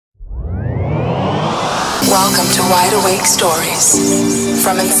Welcome to Wide Awake Stories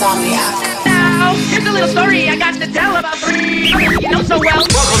from Insomniac. Now, here's a little story I got to tell about three you know so well.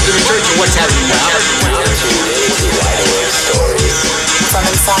 Welcome to the Church of What's Happening Now. Wide Awake Stories from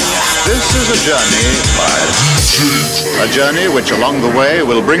Insomniac. This is a journey which along the way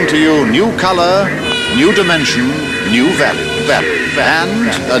will bring to you new color, new dimension, new value, and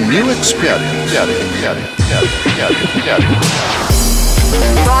a new experience.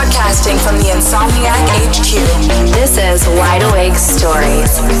 Broadcasting from the Insomniac HQ. This is Wide Awake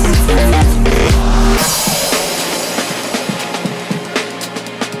Stories.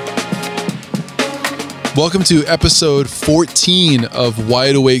 Welcome to episode 14 of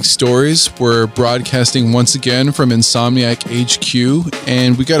Wide Awake Stories. We're broadcasting once again from Insomniac HQ,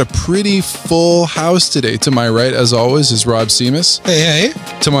 and we got a pretty full house today. To my right, as always, is Rob Seamus. Hey.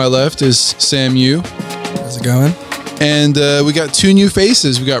 To my left is Sam Yu. How's it going? And we got two new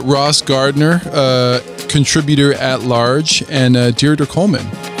faces. We got Ross Gardner, contributor at large, and Deirdre Coleman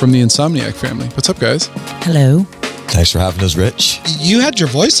from the Insomniac family. What's up, guys? Hello. Thanks for having us, Rich. You had your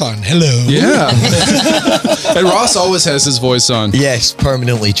voice on. Hello. Yeah. And Ross always has his voice on. Yes,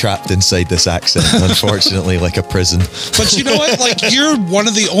 permanently trapped inside this accent, unfortunately, like a prison. But you know what? Like, you're one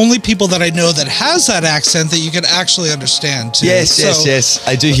of the only people that I know that has that accent that you can actually understand, too. Yes.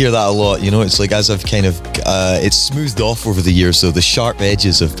 I do hear that a lot. You know, it's like as I've kind of, it's smoothed off over the years, so the sharp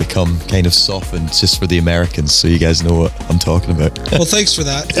edges have become kind of softened just for the Americans, so you guys know what I'm talking about. Well, thanks for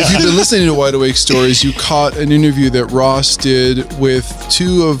that. If you've been listening to Wide Awake Stories, you caught an interview that Ross did with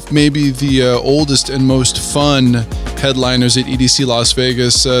two of maybe the oldest and most fun headliners at EDC Las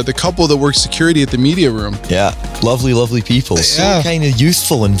Vegas, the couple that worked security at the media room. Yeah, lovely people. So kind of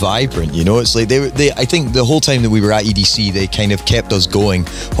youthful and vibrant, you know. It's like they I think the whole time that we were at EDC, they kind of kept us going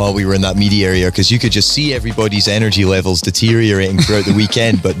while we were in that media area, because you could just see everybody's energy levels deteriorating throughout the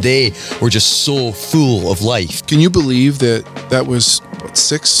weekend, but they were just so full of life. Can you believe that was, what,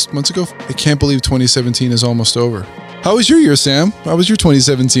 6 months ago? I can't believe 2017 is almost over. How was your year, Sam? How was your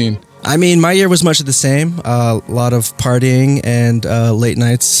 2017? I mean, my year was much of the same. A lot of partying and late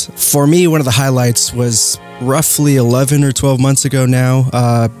nights. For me, one of the highlights was roughly 11 or 12 months ago now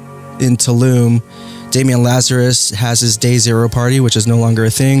in Tulum. Damian Lazarus has his Day Zero party, which is no longer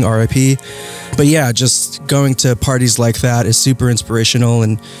a thing, RIP. But yeah, just going to parties like that is super inspirational,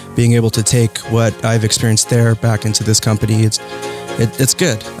 and being able to take what I've experienced there back into this company, it's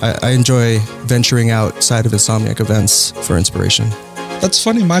good. I enjoy venturing outside of Insomniac events for inspiration. That's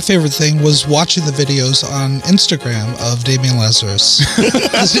funny. My favorite thing was watching the videos on Instagram of Damian Lazarus.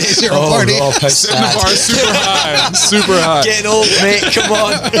 His Day Zero party. Setting the bar super high. Getting old, mate. Come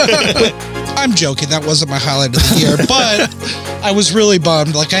on. I'm joking. That wasn't my highlight of the year, but I was really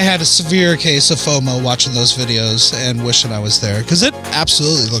bummed. Like, I had a severe case of FOMO watching those videos and wishing I was there, because it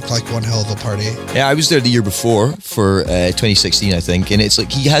absolutely looked like one hell of a party. Yeah, I was there the year before for 2016, I think, and it's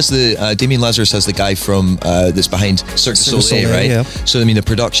like he has the Damian Lazarus has the guy from that's behind Cirque du Soleil, right? Yeah. So I mean, the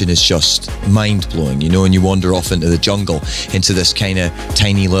production is just mind blowing, you know, and you wander off into the jungle, into this kind of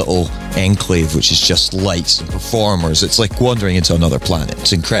tiny little enclave, which is just lights and performers. It's like wandering into another planet.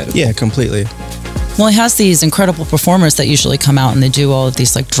 It's incredible. Yeah, completely. Well, he has these incredible performers that usually come out and they do all of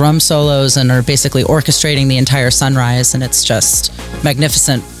these like drum solos and are basically orchestrating the entire sunrise, and it's just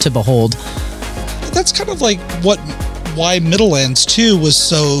magnificent to behold. That's kind of like why Middlelands 2 was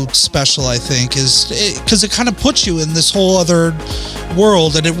so special, I think, is because it kind of puts you in this whole other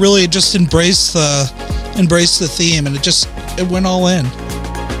world, and it really just embraced the theme, and it went all in.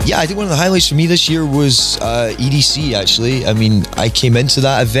 Yeah, I think one of the highlights for me this year was EDC, actually. I mean, I came into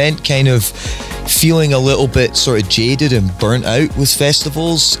that event kind of feeling a little bit sort of jaded and burnt out with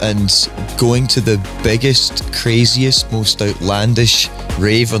festivals, and going to the biggest, craziest, most outlandish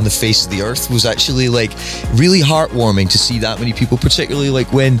rave on the face of the earth was actually like really heartwarming to see that many people, particularly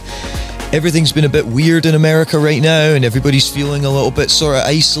like when everything's been a bit weird in America right now and everybody's feeling a little bit sort of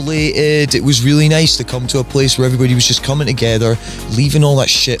isolated. It was really nice to come to a place where everybody was just coming together, leaving all that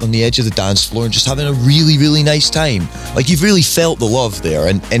shit on the edge of the dance floor and just having a really, really nice time. Like, you've really felt the love there,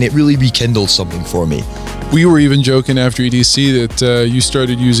 and it really rekindled something for me. We were even joking after EDC that you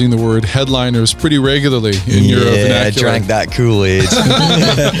started using the word headliners pretty regularly in your vernacular. Yeah, I drank that Kool-Aid.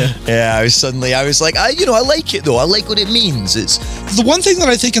 Yeah, I was like, I like it though. I like what it means. It's the one thing that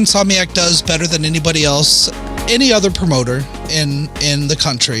I think Insomniac does better than anybody else, any other promoter in the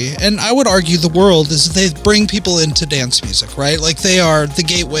country, and I would argue the world, is they bring people into dance music, right? Like, they are the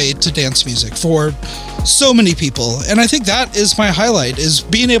gateway to dance music for so many people, and I think that is my highlight, is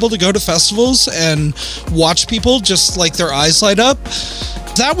being able to go to festivals and watch people just like their eyes light up.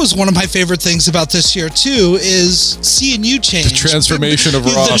 that was one of my favorite things about this year too, is seeing you change. The transformation of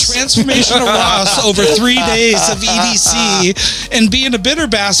Ross. The transformation of Ross over 3 days of EDC and being a bitter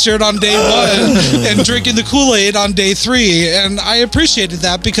bastard on day 1 and drinking the Kool-Aid on day 3. And I appreciated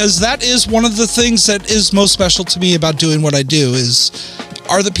that, because that is one of the things that is most special to me about doing what I do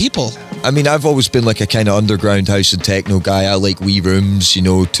are the people. I mean, I've always been like a kind of underground house and techno guy. I like wee rooms,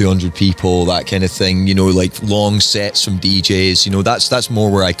 200 people, that kind of thing, like long sets from DJs, that's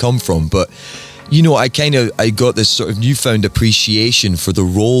more where I come from. But I got this sort of newfound appreciation for the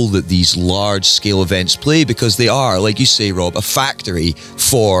role that these large scale events play, because they are, like you say, Rob, a factory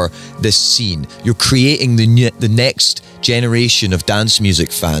for this scene. You're creating the next generation of dance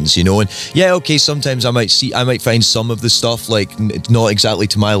music fans, and yeah, okay, sometimes I might find some of the stuff like not exactly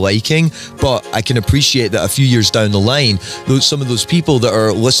to my liking, but I can appreciate that a few years down the line, some of those people that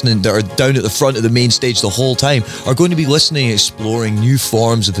are listening, that are down at the front of the main stage the whole time, are going to be listening and exploring new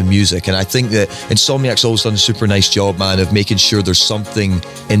forms of the music. And I think that Insomniac's always done a super nice job, man, of making sure there's something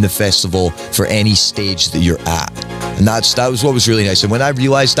in the festival for any stage that you're at. And that was what was really nice. And when I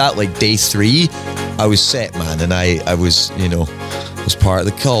realized that, like day 3, I was set, man, and I was part of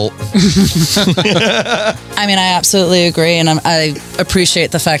the cult. I mean, I absolutely agree, and I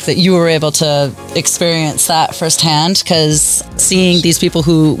appreciate the fact that you were able to experience that firsthand, because seeing these people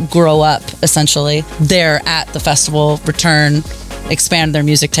who grow up, essentially, they're at the festival, return, expand their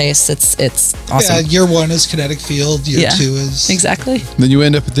music tastes, it's awesome. Yeah, year 1 is Kinetic Field, year 2 is... Exactly. Then you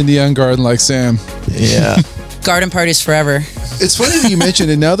end up at the Neon Garden like Sam. Yeah. Garden parties forever. It's funny that you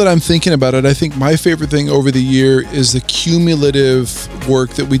mentioned it. Now that I'm thinking about it, I think my favorite thing over the year is the cumulative work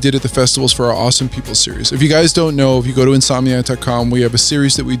that we did at the festivals for our Awesome People series. If you guys don't know, if you go to insomniac.com, we have a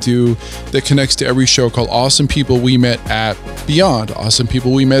series that we do that connects to every show called Awesome People We Met at Beyond, Awesome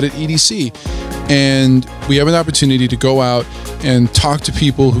People We Met at EDC. And we have an opportunity to go out and talk to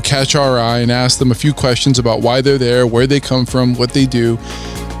people who catch our eye and ask them a few questions about why they're there, where they come from, what they do.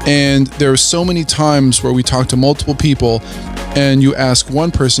 And there are so many times where we talk to multiple people and you ask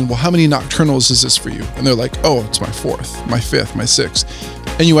one person, well, how many nocturnals is this for you? And they're like, oh, it's my 4th, my 5th, my 6th.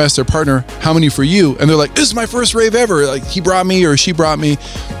 And you ask their partner, how many for you? And they're like, this is my first rave ever. Like, he brought me or she brought me.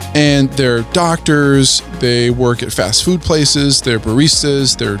 And they're doctors, they work at fast food places, they're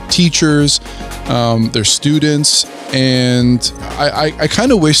baristas, they're teachers, they're students. And I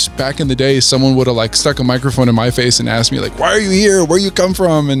kind of wish back in the day someone would have like stuck a microphone in my face and asked me like, why are you here? Where you come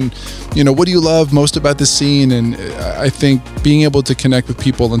from? And what do you love most about the scene? And I think being able to connect with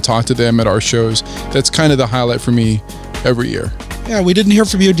people and talk to them at our shows, that's kind of the highlight for me every year. Yeah, we didn't hear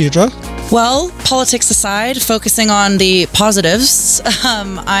from you, Deidre. Well, politics aside, focusing on the positives,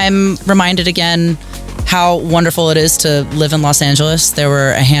 I'm reminded again how wonderful it is to live in Los Angeles. There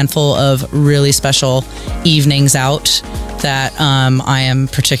were a handful of really special evenings out that I am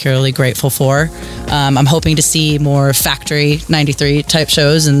particularly grateful for. I'm hoping to see more Factory 93 type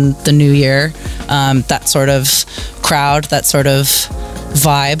shows in the new year. That sort of crowd, that sort of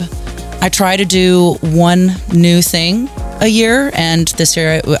vibe. I try to do one new thing a year, and this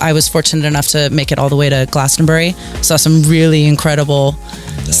year I was fortunate enough to make it all the way to Glastonbury. Saw some really incredible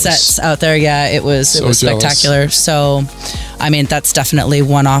sets out there. Yeah, it was spectacular. So, I mean, that's definitely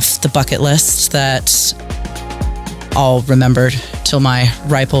one off the bucket list that I'll remember till my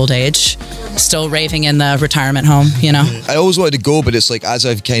ripe old age. Still raving in the retirement home, I always wanted to go, but it's like as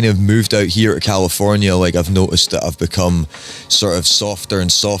I've kind of moved out here to California, like I've noticed that I've become sort of softer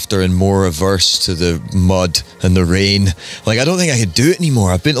and softer and more averse to the mud and the rain. Like I don't think I could do it anymore.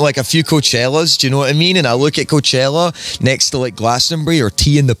 I've been to like a few Coachellas, do you know what I mean? And I look at Coachella next to like Glastonbury or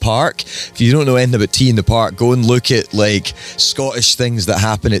Tea in the Park. If you don't know anything about Tea in the Park, go and look at like Scottish things that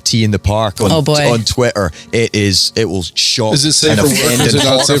happen at Tea in the Park on Twitter. It will shock and offend and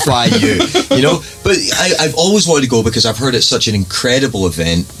horrify you. But I've always wanted to go because I've heard it's such an incredible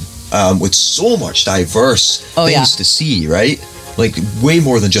event with so much diverse things to see, right? Like way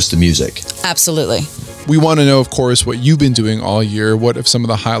more than just the music. Absolutely. We want to know, of course, what you've been doing all year. What have some of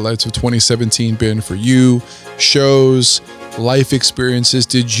the highlights of 2017 been for you? Shows, life experiences.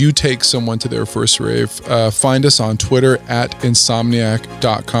 Did you take someone to their first rave? Find us on Twitter at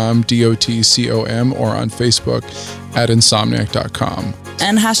insomniac.com, DOTCOM, or on Facebook at insomniac.com.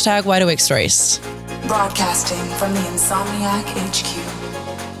 And hashtag Wide Awake Stories. Broadcasting from the Insomniac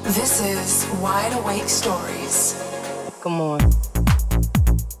HQ. This is Wide Awake Stories. Come on.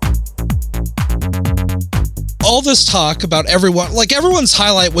 All this talk about everyone's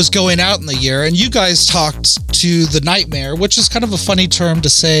highlight was going out in the year, and you guys talked to the nightmare, which is kind of a funny term to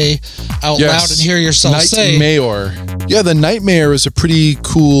say out loud and hear yourself say. Nightmare. Yeah, the nightmare is a pretty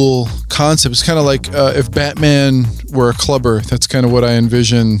cool concept. It's kind of like if Batman were a clubber. That's kind of what I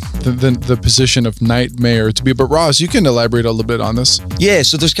envision the position of nightmare to be. But Ross, you can elaborate a little bit on this. Yeah,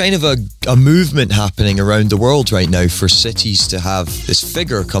 so there's kind of a movement happening around the world right now for cities to have this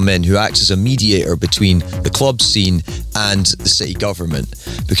figure come in who acts as a mediator between the club scene and the city government,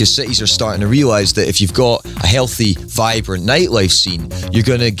 because cities are starting to realize that if you've got a healthy, vibrant nightlife scene, you're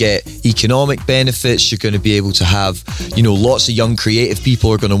going to get economic benefits. You're going to be able to have, lots of young creative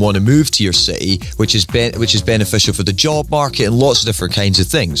people are going to want to move to your city, which is beneficial for the job market and lots of different kinds of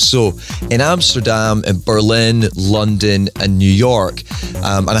things. So in Amsterdam, in Berlin, London and New York,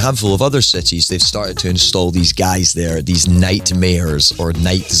 and a handful of other cities, they've started to install these guys there, these night mayors or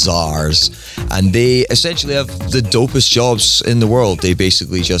night czars, and they essentially have the dopest jobs in the world. They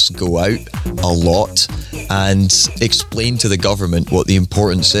basically just go out a lot and explain to the government what the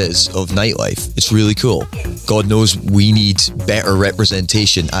importance is of nightlife. It's really cool. God knows we need better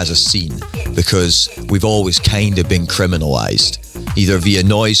representation as a scene, because we've always kind of been criminalized, either via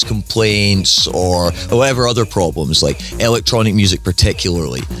noise complaints or whatever other problems, like electronic music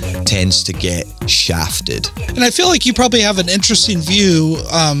particularly tends to get shafted. And I feel like you probably have an interesting view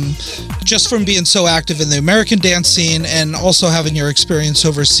just from being so active in the American dance scene and also having your experience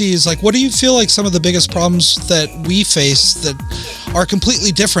overseas. Like, what do you feel like some of the biggest problems that we face that are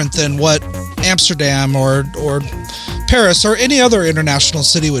completely different than what Amsterdam or Paris or any other international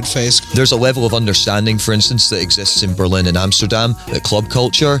city would face? There's a level of understanding, for instance, that exists in Berlin and Amsterdam, that club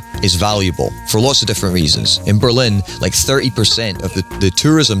culture is valuable for lots of different reasons. In Berlin, like 30% of the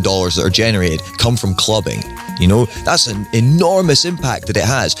tourism dollars that are generated come from clubbing. That's an enormous impact that it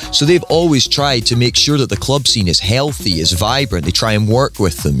has. So they've always tried to make sure that the club scene is healthy, is vibrant. They try and work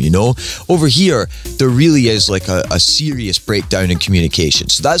with them, Over here, there really is like a serious breakdown in communication.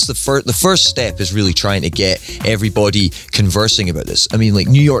 So that's the first step, is really trying to get everybody conversing about this. I mean, like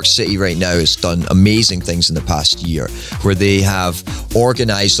New York City right now has done amazing things in the past year, where they have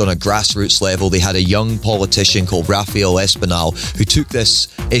organized on a grassroots level. They had a young politician called Rafael Espinal who took this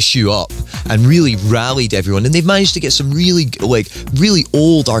issue up and really rallied everyone. And they've managed to get some really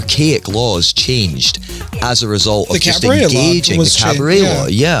old, archaic laws changed as a result of just engaging the cabaret law.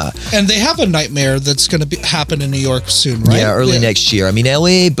 Yeah. And they have a nightmare that's going to happen in New York soon, right? Yeah, early next year. I mean,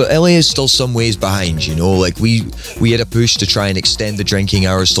 LA is still some ways behind, Like we had a push to try and extend the drinking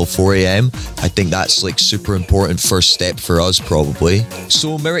hours till 4 a.m. I think that's like super important first step for us, probably.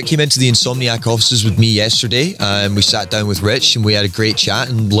 So Mirik came into the Insomniac offices with me yesterday, and we sat down with Rich and we had a great chat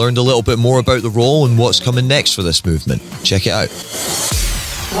and learned a little bit more about the role and what's coming next for this movement. Check it out.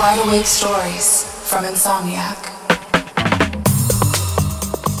 Wide Awake Stories from Insomniac.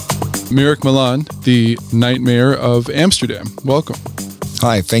 Mirik Milan, the Nightmare of Amsterdam. Welcome.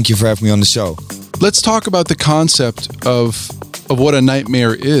 Hi, thank you for having me on the show. Let's talk about the concept of what a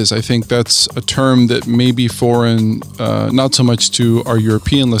nightmare is. I think that's a term that may be foreign, not so much to our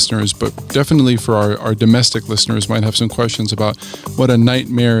European listeners, but definitely for our domestic listeners might have some questions about what a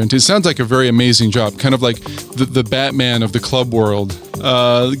nightmare. And it sounds like a very amazing job, kind of like the Batman of the club world.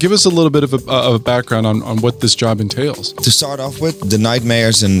 Give us a little bit of a background on what this job entails. To start off with, the Nightmare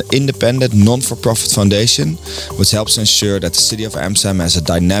is an independent, non-for-profit foundation which helps ensure that the city of Amsterdam has a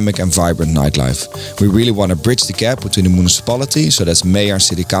dynamic and vibrant nightlife. We really want to bridge the gap between the municipality, so that's mayor and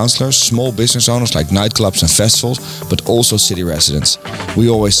city councillors, small business owners like nightclubs and festivals, but also city residents. We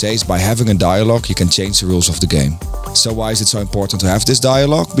always say it's by having a dialogue you can change the rules of the game. So why is it so important to have this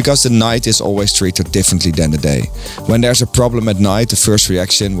dialogue? Because the night is always treated differently than the day. When there's a problem at night, the first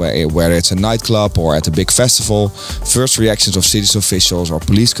reaction, whether it's a nightclub or at a big festival, first reactions of city officials or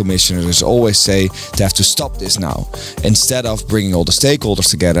police commissioners is always say they have to stop this now. Instead of bringing all the stakeholders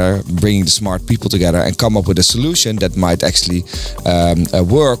together, bringing the smart people together and come up with a solution that might actually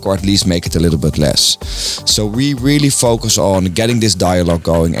work, or at least make it a little bit less. So we really focus on getting this dialogue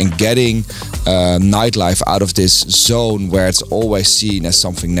going and getting nightlife out of this zone where it's always seen as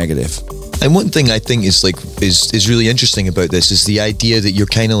something negative. And one thing I think is really interesting about this is the idea that you're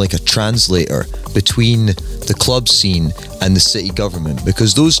kind of like a translator between the club scene and the city government,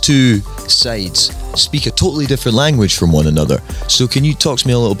 because those two sides speak a totally different language from one another. So can you talk to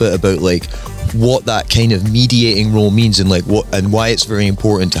me a little bit about like what that kind of mediating role means, and like what and why it's very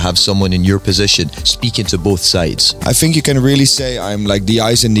important to have someone in your position speaking to both sides. I think you can really say I'm like the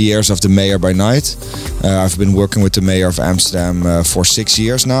eyes and the ears of the mayor by night. I've been working with the mayor of Amsterdam for 6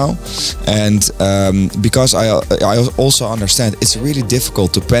 years now, and because I also understand it's really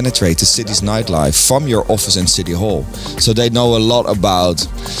difficult to penetrate the city's nightlife from your office in City Hall. So they know a lot about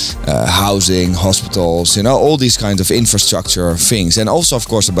housing, hospitals, you know, all these kinds of infrastructure things, and also of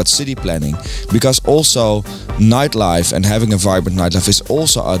course about city planning, because also nightlife and having a vibrant nightlife is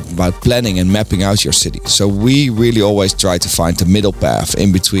also about planning and mapping out your city. So we really always try to find the middle path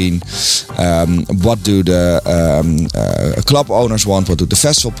in between what do the club owners want, what do the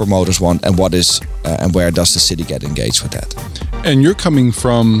festival promoters want, and what is and where does the city get engaged with that. And you're coming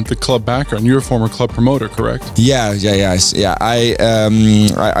from the club background. You're a former club promoter, correct? Yeah.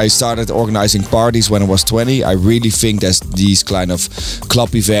 I started organizing parties when I was 20. I really think that these kind of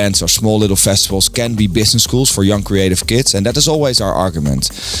club events or small little festivals can be business schools for young creative kids, and that is always our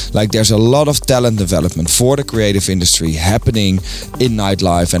argument. Like, there's a lot of talent development for the creative industry happening in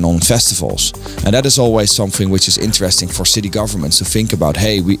nightlife and on festivals, and that is always something which is interesting for city governments to think about.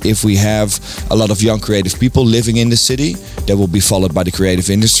 Hey, if we have a lot of young creative people living in the city, that will be followed by the creative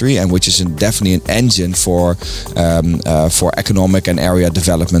industry, and which is definitely an engine for economic and area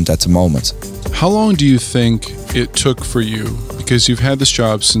development at the moment. How long do you think it took for you, because you've had this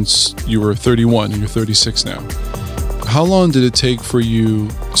job since you were 31 and you're 36 now, how long did it take for you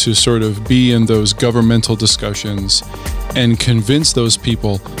to sort of be in those governmental discussions and convince those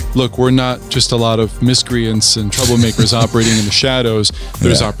people, look, we're not just a lot of miscreants and troublemakers operating in the shadows.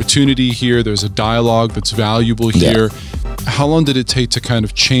 There's opportunity here. There's a dialogue that's valuable here. How long did it take to kind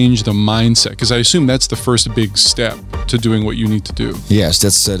of change the mindset? Because I assume that's the first big step to doing what you need to do. Yes,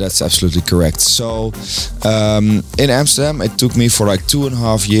 that's absolutely correct. So in Amsterdam, it took me for like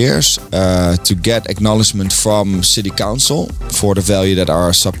 2.5 years to get acknowledgement from City Council for the value that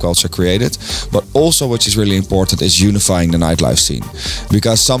our subculture created. But also, which is really important, is unifying the nightlife scene.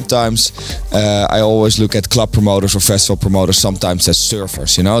 Because sometimes I always look at club promoters or festival promoters sometimes as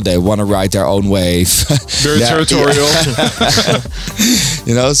surfers, you know, they want to ride their own wave. Very territorial.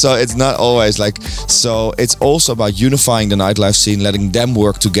 You know, so it's not always like, so it's also about unifying the nightlife scene, letting them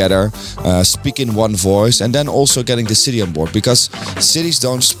work together, speak in one voice, and then also getting the city on board, because cities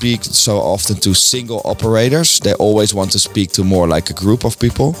don't speak so often to single operators. They always want to speak to more like a group of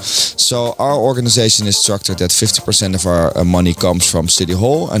people. So our organization is structured that 50% of our money comes from City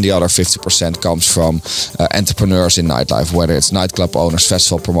Hall, and the other 50% comes from entrepreneurs in nightlife, whether it's nightclub owners,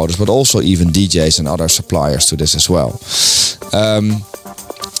 festival promoters, but also even DJs and other suppliers to this as well.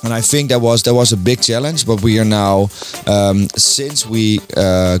 And I think that was a big challenge, but we are now, since we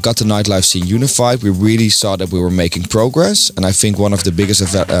got the nightlife scene unified, we really saw that we were making progress. And I think one of the biggest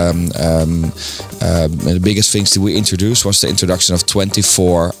things that we introduced was the introduction of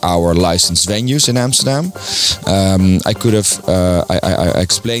 24-hour licensed venues in Amsterdam. I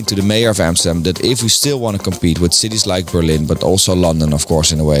explained to the mayor of Amsterdam that if we still want to compete with cities like Berlin, but also London, of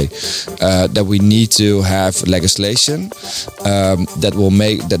course, in a way, that we need to have legislation that will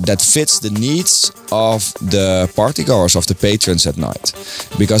make that fits the needs of the partygoers, of the patrons at night.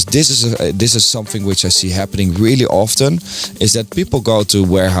 Because this is something which I see happening really often, is that people go to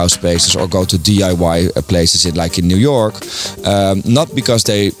warehouse spaces or go to DIY places in New York, not because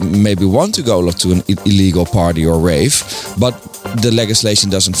they maybe want to go to an illegal party or rave, but the legislation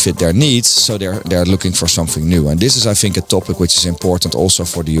doesn't fit their needs, so they're looking for something new. And this is, I think, a topic which is important also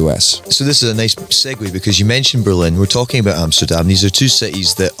for the US. So this is a nice segue, because you mentioned Berlin. We're talking about Amsterdam. These are two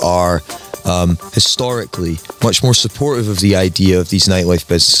cities that are historically much more supportive of the idea of these nightlife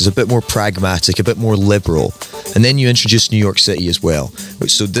businesses, a bit more pragmatic, a bit more liberal. And then you introduce New York City as well.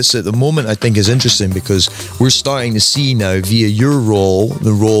 So this at the moment I think is interesting, because we're starting to see now via your role,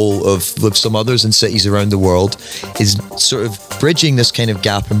 the role of some others in cities around the world, is sort of bridging this kind of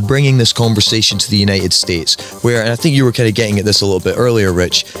gap and bringing this conversation to the United States, where, and I think you were kind of getting at this a little bit earlier,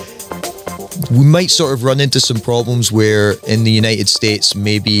 Rich, we might sort of run into some problems where in the United States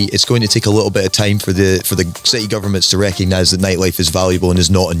maybe it's going to take a little bit of time for the city governments to recognize that nightlife is valuable and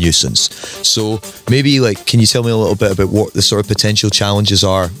is not a nuisance. So maybe can you tell me a little bit about what the sort of potential challenges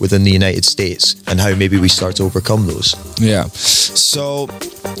are within the United States and how maybe we start to overcome those? Yeah. So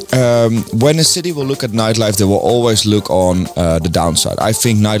when a city will look at nightlife, they will always look on the downside. I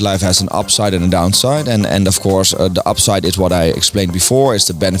think nightlife has an upside and a downside, and of course the upside is what I explained before, is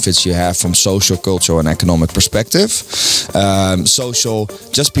the benefits you have from social, cultural and economic perspective. Social,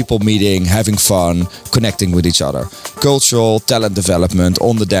 just people meeting, having fun, connecting with each other. Cultural, talent development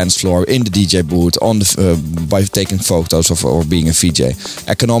on the dance floor, in the DJ booth, on the by taking photos or being a VJ.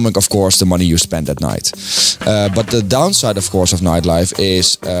 Economic, of course, the money you spend at night. But the downside, of course, of nightlife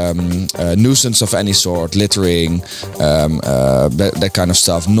is nuisance of any sort, littering, that kind of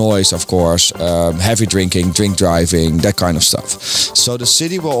stuff, noise, of course, heavy drinking, drink driving, that kind of stuff. So the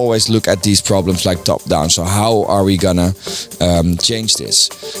city will always look at these problems like top down. So how are we gonna change this?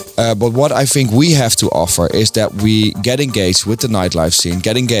 But what I think we have to offer is that we get engaged with the nightlife scene,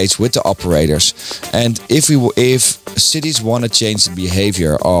 get engaged with the operators, and if cities want to change the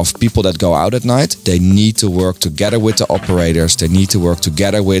behavior of people that go out at night, they need to work together with the operators. They need to work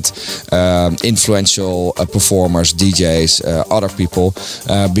together with influential performers, DJs, other people,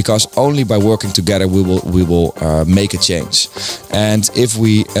 because only by working together we will make a change. And if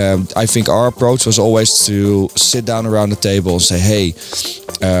we, I think our approach was always to sit down around the table and say, hey,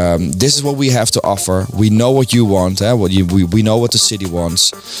 this is what we have to offer. We know what you want. We know what the city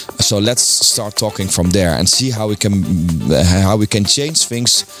wants. So let's start talking from there and see how we can change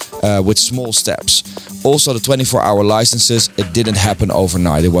things with small steps. Also, the 24-hour licenses, it didn't happen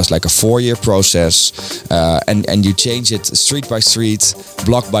overnight. It was like a 4-year process, and you change it street by street,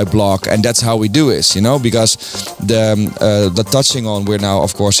 block by block, and that's how we do it. You know, because the touching on, we're now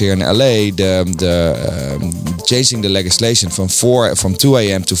of course here in LA, the changing the legislation from 2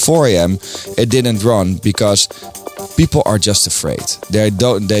 a.m. to 4 a.m. it didn't run because people are just afraid. They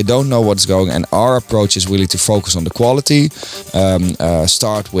don't know what's going on, and our approach is really to focus on the quality.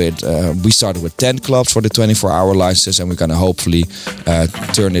 We started with 10 clubs for the 24-hour license, and we're going to hopefully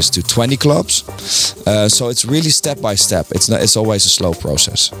turn this to 20 clubs. So it's really step by step. It's always a slow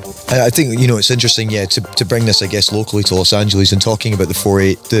process. I think it's interesting, to bring this, I guess, locally to Los Angeles and talking about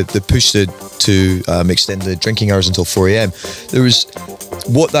the push to extend the drinking hours until 4 a.m. There was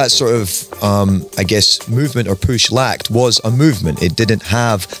what that sort of I guess movement or push lacked was a movement. It didn't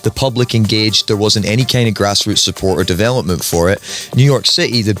have the public engaged. There wasn't any kind of grassroots support or development for it. New York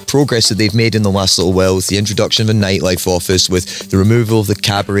City, the progress that they've made in the last little while with the introduction of a nightlife office, with the removal of the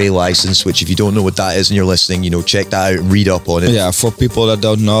cabaret license, which if you don't know what that is and you're listening, check that out and read up on it. Yeah, for people that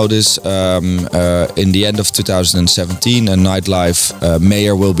don't know this, in the end of 2017, a nightlife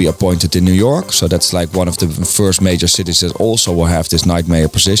mayor will be appointed in New York. So that's like one of the first major cities that also will have this night mayor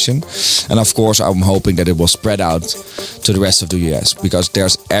position. And of course, I'm hoping that it will spread out to the rest of the US, because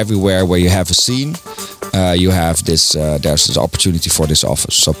there's everywhere where you have a scene, you have this, there's this opportunity for this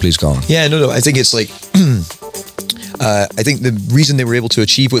office. So please go on. Yeah, no, I think it's like, I think the reason they were able to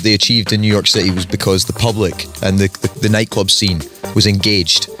achieve what they achieved in New York City was because the public and the nightclub scene was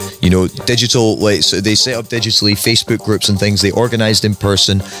engaged. Digital, so they set up digitally Facebook groups and things. They organized in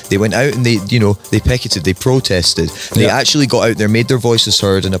person. They went out and they picketed, they protested. They actually got out there, made their voices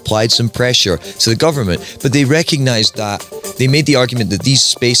heard, and applied some pressure to the government. But they recognized that, they made the argument that these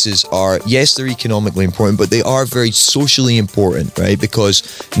spaces are, yes, they're economically important, but they are very socially important, right? Because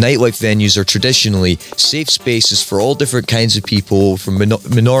nightlife venues are traditionally safe spaces for all different kinds of people, from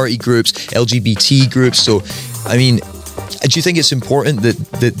minority groups, LGBT groups. So, I mean, do you think it's important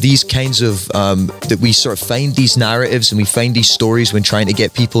that these kinds of that we sort of find these narratives and we find these stories when trying to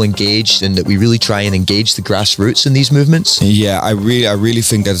get people engaged, and that we really try and engage the grassroots in these movements? Yeah, I really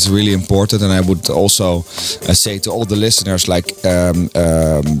think that it's really important, and I would also say to all the listeners,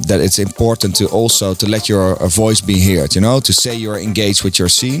 that it's important to let your voice be heard. To say you're engaged with your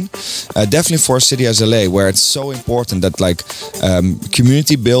scene. Definitely for a city as LA, where it's so important that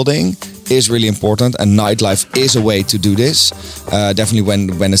community building is really important, and nightlife is a way to do this. Definitely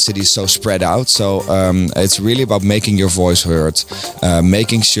when a city is so spread out. So it's really about making your voice heard,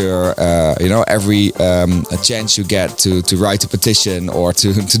 making sure every chance you get to write a petition or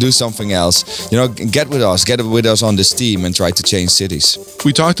to do something else, get with us on this team and try to change cities.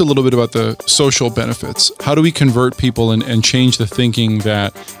 We talked a little bit about the social benefits. How do we convert people and change the thinking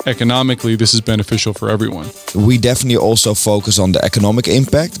that economically this is beneficial for everyone? We definitely also focus on the economic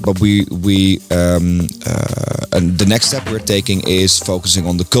impact, but we and the next step we're taking is focusing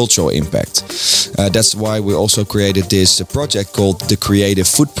on the cultural impact. That's why we also created this project called the Creative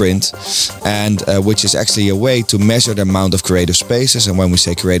Footprint, and which is actually a way to measure the amount of creative spaces. And when we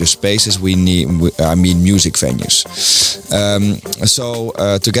say creative spaces, I mean music venues. So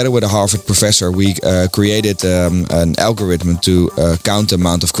together with a Harvard professor, we created an algorithm to count the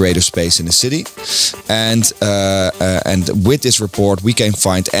amount of creative space in the city, and with this report we can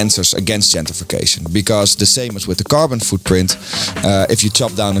find answers against gentrification, because the same as with the carbon footprint, if you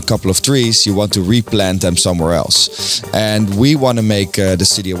chop down a couple of trees, you want to replant them somewhere else. And we want to make the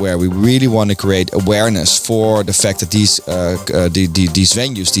city aware. We really want to create awareness for the fact that these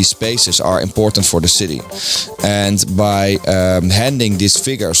venues, these spaces are important for the city. And by handing these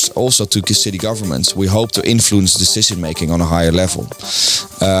figures also to city governments, we hope to influence decision making on a higher level,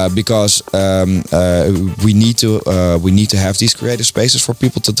 because we need to have these creative spaces for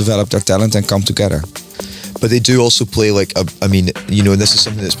people to develop their talent and come together. But they do also play I mean, you know, and this is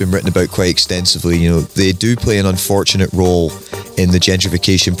something that's been written about quite extensively, you know, they do play an unfortunate role in the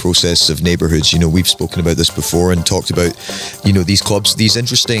gentrification process of neighborhoods. You know, we've spoken about this before and talked about, you know, these clubs, these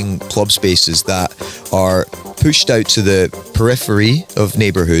interesting club spaces that are pushed out to the periphery of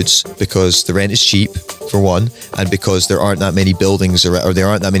neighborhoods because the rent is cheap, for one, and because there aren't that many buildings around, or there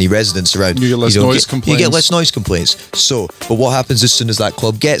aren't that many residents around. You get less noise complaints. You get less noise complaints. So, but what happens as soon as that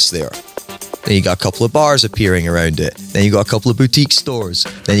club gets there? Then you got a couple of bars appearing around it. Then you got a couple of boutique stores.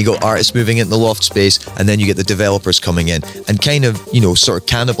 Then you got artists moving into the loft space, and then you get the developers coming in and kind of, you know, sort of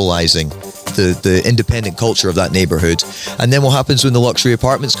cannibalizing the independent culture of that neighborhood. And then what happens when the luxury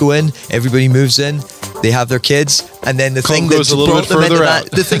apartments go in? Everybody moves in, they have their kids, and then the thing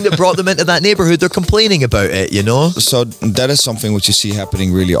that brought them into that neighborhood, they're complaining about it, you know? So that is something which you see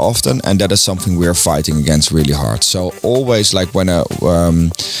happening really often, and that is something we are fighting against really hard. So always, like when a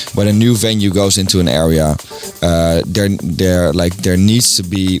new venue goes into an area,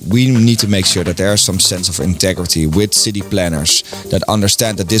 we need to make sure that there is some sense of integrity with city planners that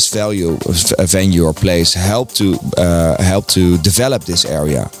understand that this value of a venue or place help to develop this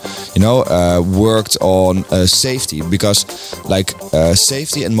area. You know, worked on safety, because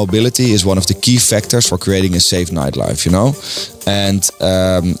safety and mobility is one of the key factors for creating a safe nightlife. You know,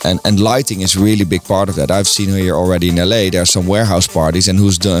 and lighting is really big part of that. I've seen here already in LA, there are some warehouse parties, and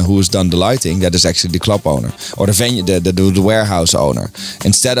who's done the lighting? That is actually the club owner or the venue, the warehouse owner,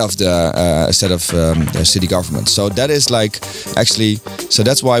 instead of the city government. So that is so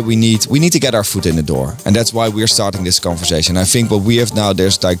that's why we need to get our foot in the door, and that's why we're starting this conversation. I think what we have now,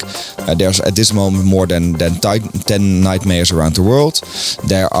 there's at this moment more than 10 night mayors around the world.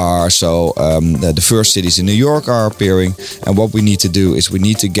 There are the first cities in New York are appearing, and what we need to do is we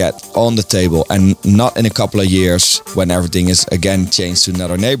need to get on the table, and not in a couple of years when everything is again changed to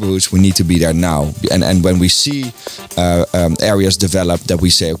another neighborhoods. We need to be there now, and when we see areas develop, that we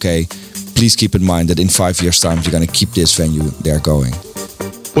say, okay, please keep in mind that in 5 years' time you're going to keep this venue there going.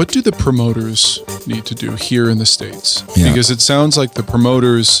 What do the promoters need to do here in the States? Yeah. Because it sounds like the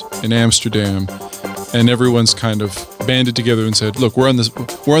promoters in Amsterdam and everyone's kind of banded together and said, look, we're on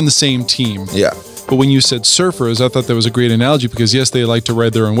the same team. Yeah. But when you said surfers, I thought that was a great analogy, because yes, they like to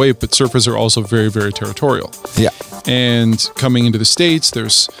ride their own wave, but surfers are also very, very territorial. Yeah. And coming into the States,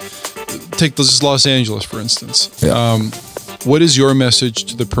 take this Los Angeles, for instance. Yeah. What is your message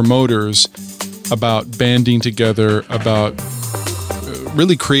to the promoters about banding together, about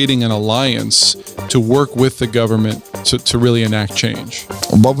really creating an alliance to work with the government to really enact change?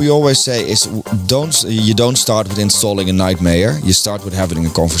 What we always say is you don't start with installing a night mayor. You start with having a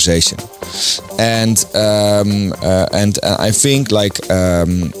conversation, and I think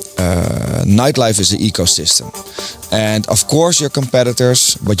nightlife is an ecosystem, and of course you're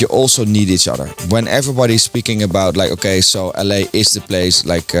competitors, but you also need each other. When everybody's speaking about so LA is the place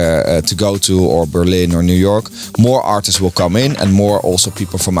to go to, or Berlin or New York, more artists will come in, and more also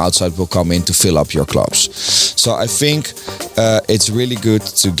people from outside will come in to fill up your clubs. So I think it's really good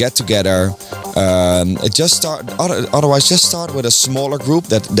to get together. Just start with a smaller group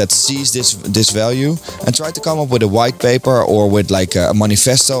that sees this value, and try to come up with a white paper or with a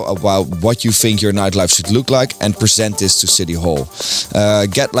manifesto about what you think your nightlife should look like, and present this to City Hall.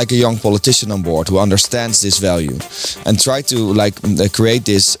 Get a young politician on board who understands this value, and try to create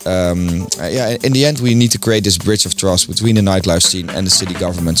this. In the end, we need to create this bridge of trust between the nightlife scene and the city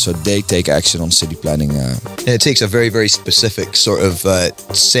government, so they take action on city planning. And it takes a very, very specific sort of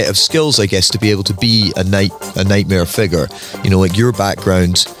set of skills, I guess, to be able to be a nightmare figure. You know, your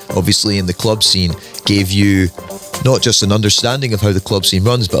background, obviously in the club scene, gave you not just an understanding of how the club scene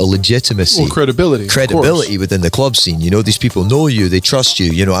runs, but a legitimacy. Well, credibility within the club scene. You know, these people know you, they trust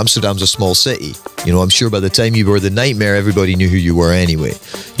you. You know, Amsterdam's a small city. You know, I'm sure by the time you were the Nightmare, everybody knew who you were anyway.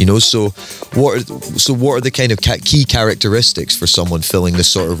 You know, so what are the kind of key characteristics for someone filling this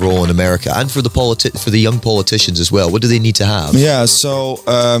sort of role in America, and for the young politicians as well? What do they need to have? Yeah, so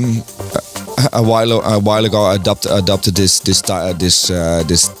a while ago, I adopted this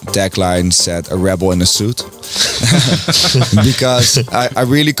tagline, said "a rebel in a suit," because I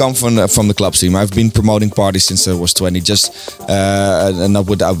really come from the club scene. I've been promoting parties since I was 20. And not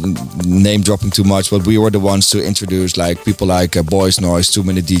without name dropping too much, but we were the ones to introduce like people like Boys Noise, Too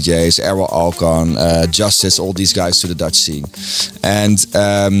Many DJs, Errol Alkan, Justice, all these guys to the Dutch scene. And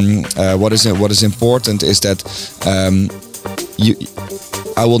what is important is that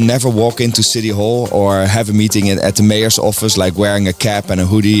I will never walk into City Hall or have a meeting at the mayor's office like wearing a cap and a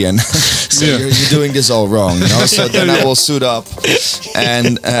hoodie and so you're doing this all wrong, you know. So then I will suit up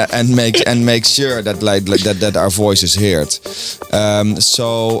and make sure that that our voice is heard.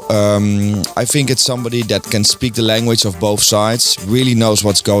 I think it's somebody that can speak the language of both sides, really knows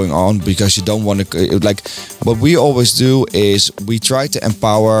what's going on, because you don't want to like what we always do is we try to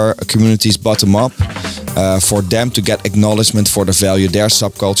empower communities bottom up. For them to get acknowledgement for the value their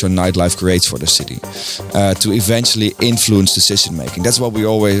subculture and nightlife creates for the city, to eventually influence decision making. That's what we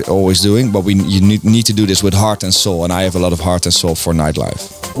always doing, but you need to do this with heart and soul, and I have a lot of heart and soul for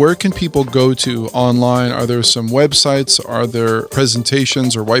nightlife. Where can people go to online? Are there some websites? Are there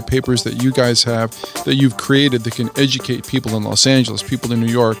presentations or white papers that you guys have that you've created that can educate people in Los Angeles, people in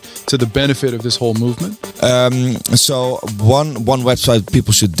New York, to the benefit of this whole movement? So one website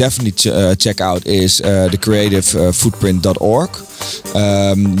people should definitely check out is thecreativefootprint.org.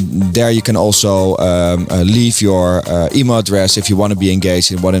 There you can also leave your email address if you want to be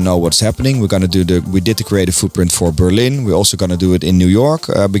engaged and want to know what's happening. We did the Creative Footprint for Berlin. We're also going to do it in New York,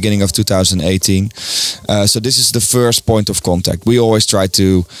 beginning of 2018. So this is the first point of contact. We always try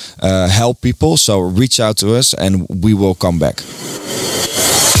to help people, so reach out to us and we will come back.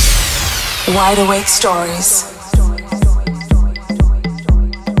 Wide Awake Stories.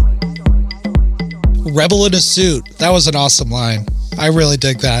 Rebel in a suit. That was an awesome line. I really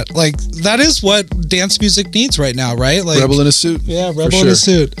dig that. Like, that is what dance music needs right now, right? Like, Rebel in a suit. Yeah, Rebel in a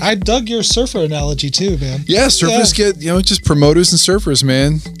suit. I dug your surfer analogy too, man. Yeah, surfers get, just promoters and surfers,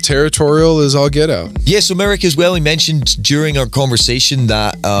 man. Territorial is all get out. Yeah, so Mirik as well, he mentioned during our conversation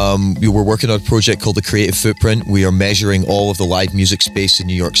that we were working on a project called the Creative Footprint. We are measuring all of the live music space in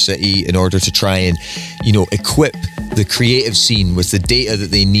New York City in order to try and, equip the creative scene with the data that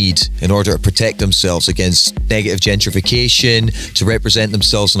they need in order to protect themselves against negative gentrification, to represent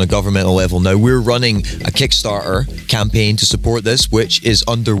themselves on a governmental level. Now, we're running a Kickstarter campaign to support this, which is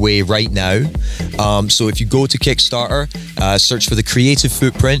underway right now. So if you go to Kickstarter, search for the Creative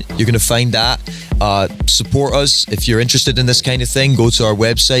Footprint, you're going to find that. Support us if you're interested in this kind of thing. Go to our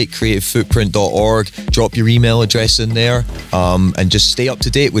website, creativefootprint.org, drop your email address in there, and just stay up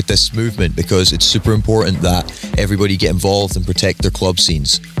to date with this movement, because it's super important that everybody get involved and protect their club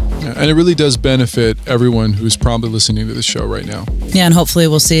scenes. Yeah, and it really does benefit everyone who's probably listening to this show right now. Yeah, and hopefully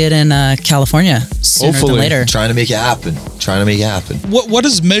we'll see it in California sooner than later. Trying to make it happen. What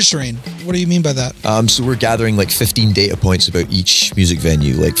is measuring? What do you mean by that? So we're gathering like 15 data points about each music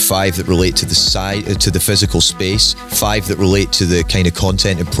venue, like 5 that relate to the to the physical space, 5 that relate to the kind of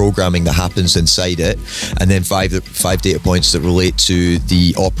content and programming that happens inside it, and then 5 data points that relate to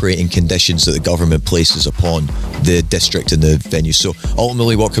the operating conditions that the government places upon the district and the venue. So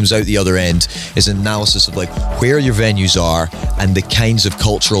ultimately what comes out the other end is an analysis of like where your venues are and the kinds of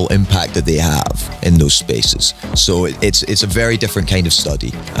cultural impact that they have in those spaces. So it's a very different kind of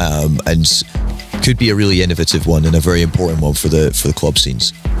study, and could be a really innovative one and a very important one for the club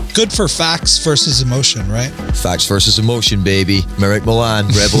scenes. Good for facts versus emotion, right? Facts versus emotion, baby. Mirik Milan,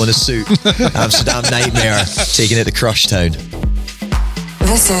 Rebel in a suit. Amsterdam Nightmare, taking it to Crush Town.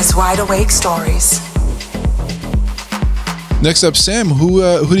 This is Wide Awake Stories. Next up, Sam,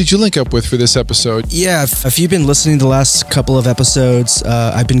 who did you link up with for this episode? Yeah, if you've been listening to the last couple of episodes,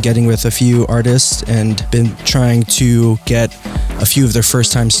 I've been getting with a few artists and been trying to get a few of their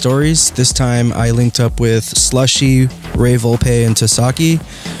first-time stories. This time, I linked up with Slushii, Volpe and Tisoki,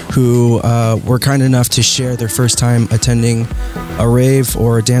 who were kind enough to share their first time attending a rave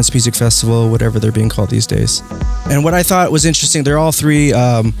or a dance music festival, whatever they're being called these days. And what I thought was interesting, they're all three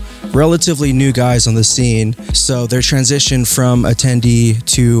relatively new guys on the scene, so their transition from attendee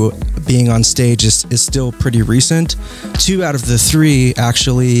to being on stage is still pretty recent. 2 out of the 3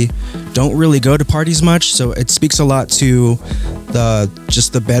 actually don't really go to parties much, so it speaks a lot to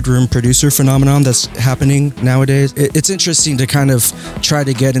just the bedroom producer phenomenon that's happening nowadays. It's interesting to kind of try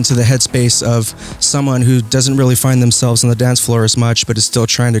to get into the headspace of someone who doesn't really find themselves on the dance floor as much, but is still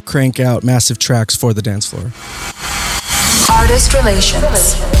trying to crank out massive tracks for the dance floor. Artist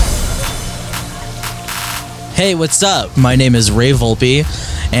relations. Hey, what's up? My name is Ray Volpe,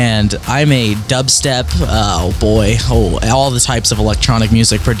 and I'm a dubstep, all the types of electronic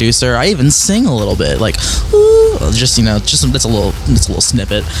music producer. I even sing a little bit, like, that's a little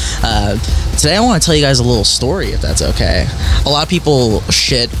snippet. Today I want to tell you guys a little story, if that's okay. A lot of people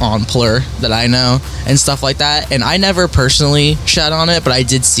shit on Plur that I know and stuff like that, and I never personally shat on it, but I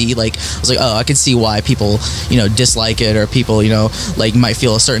did see, I was like, oh, I can see why people, dislike it, or people, might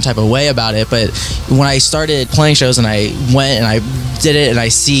feel a certain type of way about it. But when I started playing shows and I went and I did it and I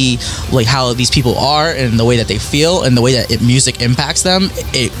see how these people are and the way that they feel and the way that music impacts them,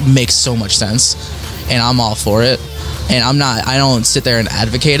 it makes so much sense, and I'm all for it. And I don't sit there and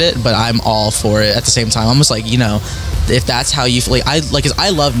advocate it, but I'm all for it at the same time. I'm just if that's how you feel, 'cause I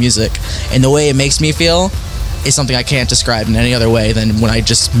love music, and the way it makes me feel is something I can't describe in any other way than when I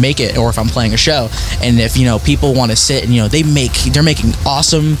just make it, or if I'm playing a show. And if people want to sit and they're making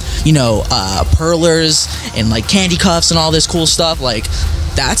awesome perlers and candy cuffs and all this cool stuff,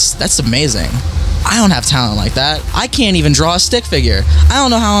 that's amazing. I don't have talent like that. I can't even draw a stick figure. I don't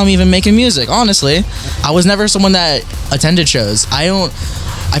know how I'm even making music, honestly. I was never someone that attended shows.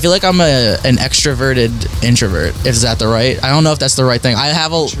 I feel like I'm an extroverted introvert. Is that the right? I don't know if that's the right thing. I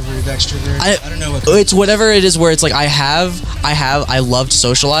have a Introverted, extrovert. I don't know what it's whatever it is, where it's I love to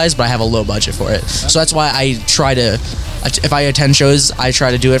socialize, but I have a low budget for it. So that's why I try to, if I attend shows, I try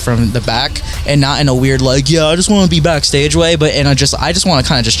to do it from the back and not in a weird I just want to be backstage way, but I just want to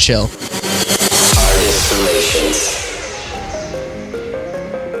kind of just chill.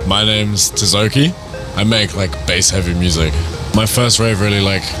 My name's Tisoki. I make bass heavy music. My first rave really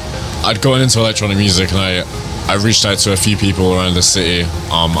I'd gone into electronic music, and I reached out to a few people around the city.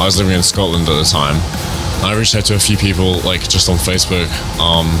 I was living in Scotland at the time, and I reached out to a few people just on Facebook,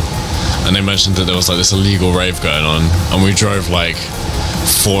 and they mentioned that there was this illegal rave going on, and we drove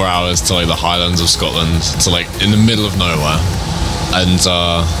 4 hours to the Highlands of Scotland, to in the middle of nowhere, and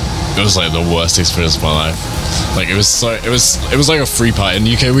it was the worst experience of my life. It was like a free party. In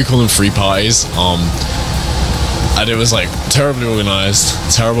the UK we call them free parties, and it was terribly organized,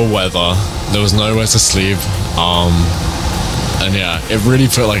 terrible weather, there was nowhere to sleep, and yeah, it really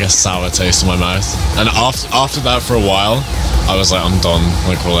put a sour taste in my mouth. And after that, for a while, I was I'm done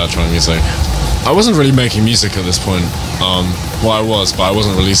with electronic music. I wasn't really making music at this point. Well, I was, but I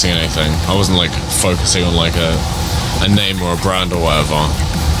wasn't releasing anything. I wasn't focusing on a name or a brand or whatever.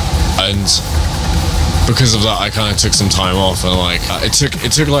 And because of that, I kind of took some time off, and it took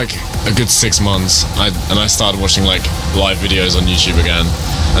a good 6 months. I started watching live videos on YouTube again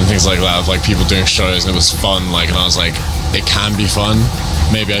and things like that, of people doing shows, and it was fun. And I was it can be fun.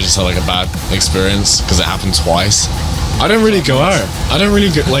 Maybe I just had a bad experience because it happened twice. I don't really go out. I don't really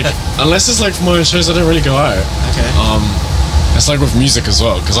go unless it's for my own shows. I don't really go out. Okay. It's with music as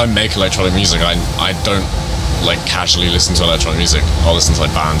well, because I make electronic music. I don't casually listen to electronic music. I'll listen to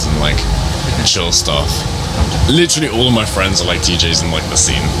bands and chill stuff. Literally all of my friends are DJs in the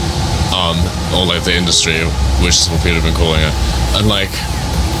scene, or the industry, which is what people have been calling it. And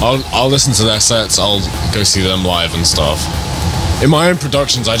I'll listen to their sets. I'll go see them live and stuff. In my own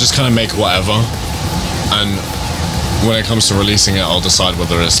productions, I just kind of make whatever, and when it comes to releasing it, I'll decide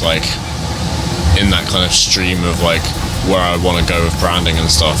whether it's in that kind of stream of where I want to go with branding and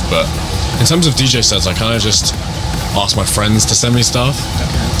stuff. But in terms of DJ sets, I kind of just ask my friends to send me stuff. Okay.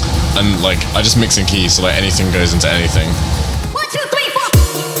 And I just mix in keys, so anything goes into anything. 1, 2, 3,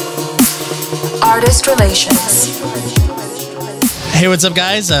 4. Artist relations. Hey, what's up,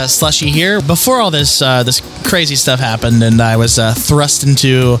 guys? Slushii here. Before all this crazy stuff happened, and I was thrust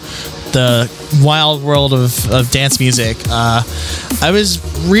into the wild world of dance music, I was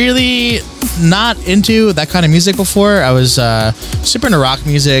really not into that kind of music before. I was super into rock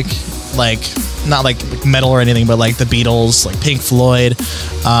music, not metal or anything, but the Beatles, Pink Floyd,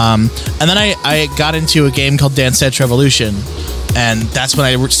 and then I got into a game called Dance Dance Revolution, and that's when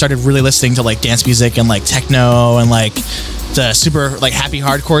I started really listening to dance music and techno and the super happy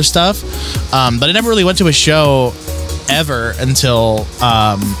hardcore stuff, but I never really went to a show ever until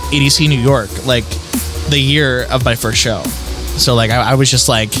EDC New York, the year of my first show. So like I was just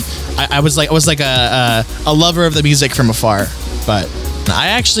like I was like a lover of the music from afar. But I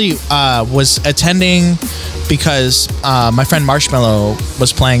actually was attending because my friend Marshmallow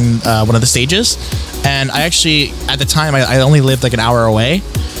was playing one of the stages, and I actually at the time I only lived like an hour away,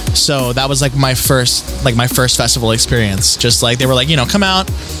 so that was like my first festival experience. Just like they were like, you know, come out,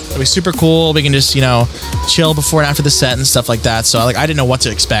 it'll be super cool. We can just, you know, chill before and after the set and stuff like that. So like I didn't know what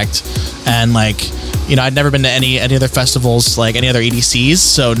to expect, and like, you know, I'd never been to any other festivals, like any other EDCs.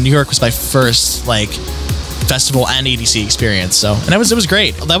 So New York was my first like festival and EDC experience. So, and it was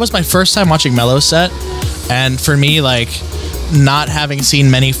great. That was my first time watching Mello's set, and for me, like, not having seen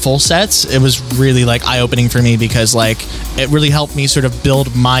many full sets, it was really like eye-opening for me, because like it really helped me sort of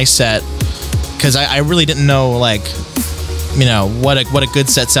build my set, because I really didn't know, like, you know, what a good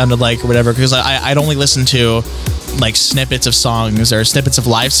set sounded like or whatever, because I'd only listened to like snippets of songs or snippets of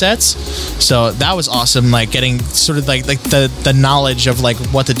live sets. So that was awesome, like getting sort of like the knowledge of like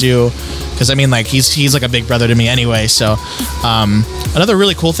what to do, because I mean, like he's like a big brother to me anyway. So another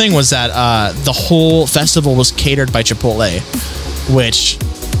really cool thing was that the whole festival was catered by Chipotle, which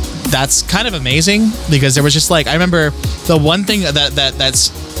that's kind of amazing, because there was just like, I remember the one thing that's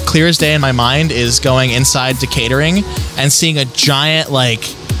clear as day in my mind is going inside to catering and seeing a giant like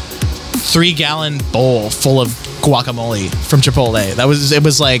 3-gallon bowl full of guacamole from Chipotle. It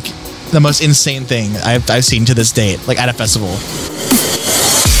was like the most insane thing I've seen to this date, like at a festival.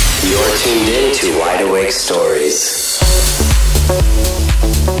 You're tuned in to Wide Awake Stories.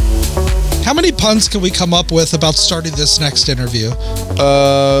 How many puns can we come up with about starting this next interview?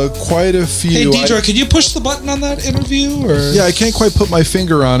 Quite a few. Hey, Deidre, can you push the button on that interview? Or? Yeah, I can't quite put my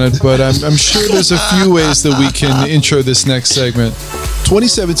finger on it, but I'm sure there's a few ways that we can intro this next segment.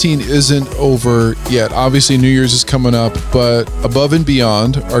 2017 isn't over yet. Obviously, New Year's is coming up, but Above and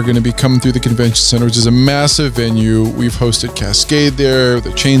Beyond are going to be coming through the convention center, which is a massive venue. We've hosted Cascade there.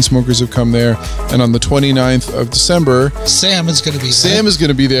 The Chainsmokers have come there. And on the 29th of December, Sam is going to be there. Sam is going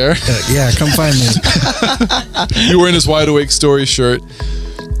to be there. Yeah, come find me. You're wearing his Wide Awake Story shirt.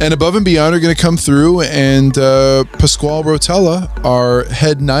 And Above and Beyond are going to come through, and Pasquale Rotella, our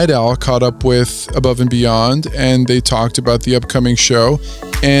head night owl, caught up with Above and Beyond, and they talked about the upcoming show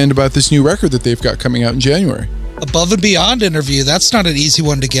and about this new record that they've got coming out in January. Above and Beyond interview, that's not an easy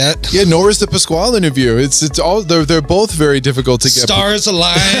one to get. Yeah, nor is the Pasquale interview. It's all they're both very difficult to get. Stars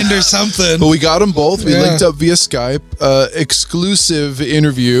aligned or something. But we got them both. We linked up via Skype. Exclusive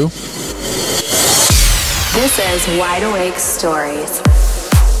interview. This is Wide Awake Stories.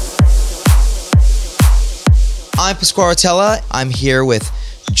 I'm Pasquale Rotella. I'm here with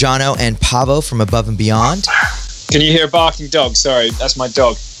Jono and Pavo from Above and Beyond. Can you hear a barking dog? Sorry, that's my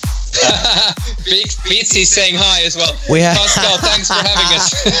dog. Big Beatsy saying hi as well. Pascal, thanks for having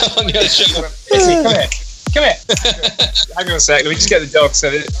us on your show. Beatsy, come here. Come here. Hang on a sec. Let me just get the dog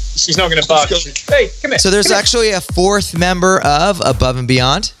so that she's not going to bark. Hey, come here. So there's actually a fourth member of Above and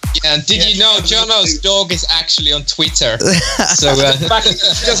Beyond. Yeah, and did you know Jono's dog is actually on Twitter? So she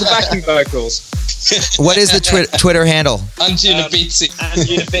does the backing vocals. What is the Twitter handle? Angina Bitsy.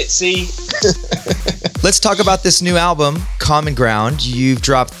 Angina Bitsy. Let's talk about this new album, Common Ground. You've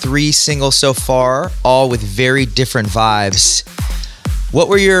dropped 3 singles so far, all with very different vibes. What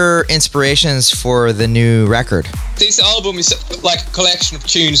were your inspirations for the new record? This album is like a collection of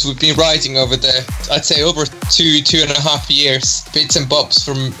tunes we've been writing over I'd say over 2.5 years, bits and bobs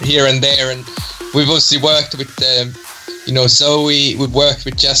from here and there, and we've obviously worked with, Zoe. We've worked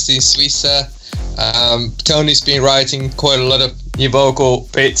with Justin Suissa. Tony's been writing quite a lot of new vocal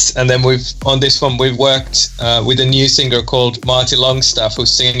bits, and then on this one we've worked with a new singer called Marty Longstaff,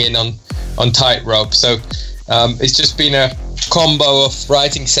 who's singing on Tightrope. So it's just been a combo of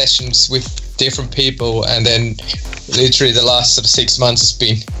writing sessions with different people, and then literally the last sort of 6 months has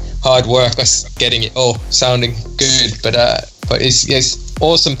been hard work us getting it all sounding good. But it's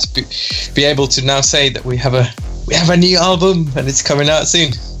awesome to be able to now say that we have a new album and it's coming out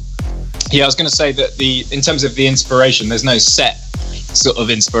soon. Yeah, I was going to say that in terms of the inspiration, there's no set sort of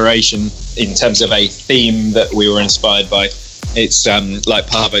inspiration in terms of a theme that we were inspired by. It's like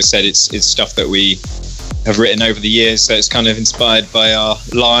Pavo said, it's stuff that we have written over the years. So it's kind of inspired by our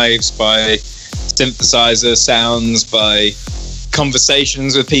lives, by synthesizer sounds, by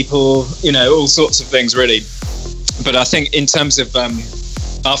conversations with people, all sorts of things really. But I think in terms of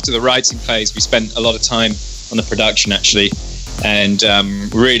after the writing phase, we spent a lot of time on the production actually, and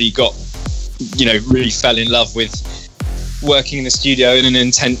really really fell in love with working in the studio in an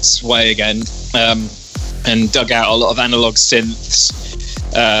intense way again, and dug out a lot of analog synths.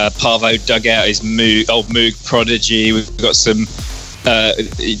 Pavo dug out his old Moog Prodigy. We've got some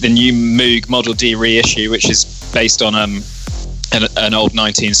the new Moog Model D reissue, which is based on an old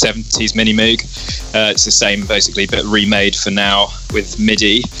 1970s Mini Moog. It's the same basically, but remade for now with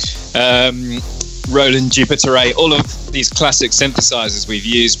MIDI. Roland Jupiter 8, all of these classic synthesizers we've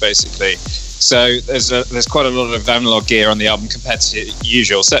used basically. So there's quite a lot of analog gear on the album compared to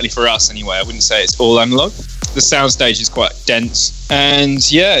usual, certainly for us anyway. I wouldn't say it's all analog. The soundstage is quite dense,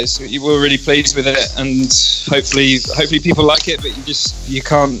 and yeah, we're really pleased with it, and hopefully people like it. But you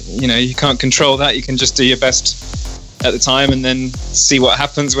can't control that. You can just do your best at the time, and then see what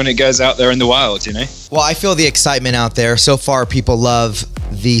happens when it goes out there in the wild. Well, I feel the excitement out there so far. People love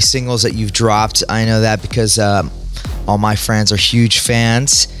the singles that you've dropped. I know that because all my friends are huge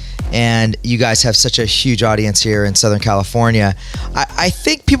fans. And you guys have such a huge audience here in Southern California. I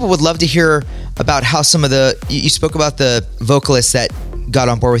think people would love to hear about how some of you spoke about the vocalists that got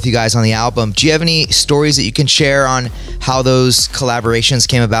on board with you guys on the album. Do you have any stories that you can share on how those collaborations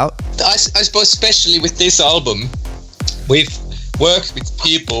came about? I suppose especially with this album, we've worked with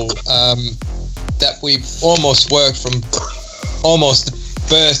people that we've almost worked from almost the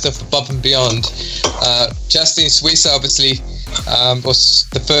birth of Above and Beyond. Justin Swiss obviously was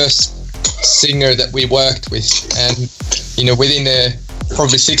the first singer that we worked with, and within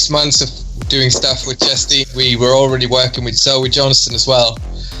probably 6 months of doing stuff with Justin, we were already working with Zoe Johnston as well.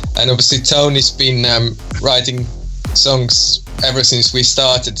 And obviously Tony's been writing songs ever since we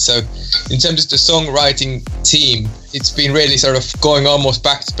started. So in terms of the songwriting team, it's been really sort of going almost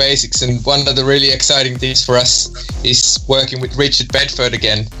back to basics, and one of the really exciting things for us is working with Richard Bedford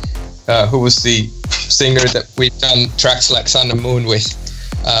again, who was the singer that we've done tracks like Sun and Moon with,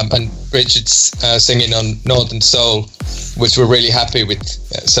 and Richard's singing on Northern Soul, which we're really happy with.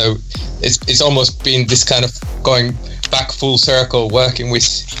 So it's almost been this kind of going back full circle, working with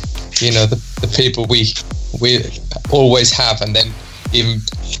the people we always have, and then even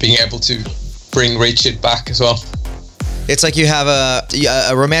being able to bring Richard back as well. It's like you have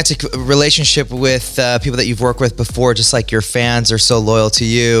a romantic relationship with people that you've worked with before, just like your fans are so loyal to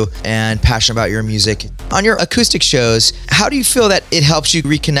you and passionate about your music. On your acoustic shows, how do you feel that it helps you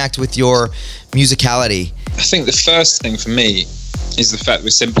reconnect with your musicality? I think the first thing for me is the fact we're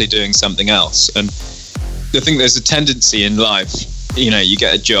simply doing something else. And I think there's a tendency in life, you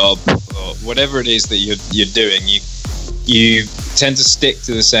get a job or whatever it is that you're doing, you tend to stick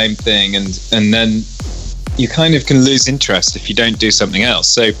to the same thing, and then you kind of can lose interest if you don't do something else.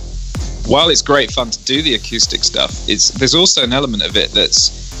 So while it's great fun to do the acoustic stuff, there's also an element of it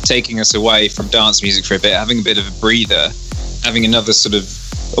that's taking us away from dance music for a bit, having a bit of a breather, having another sort of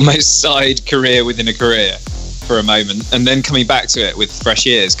almost side career within a career for a moment, and then coming back to it with fresh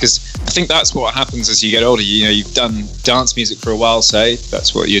ears. Because I think that's what happens as you get older. You've done dance music for a while, say,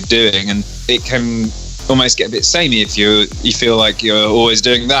 that's what you're doing, and it can almost get a bit samey if you feel like you're always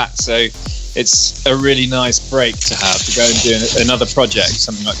doing that. So it's a really nice break to have, to go and do another project,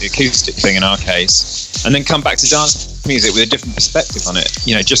 something like the acoustic thing in our case, and then come back to dance music with a different perspective on it.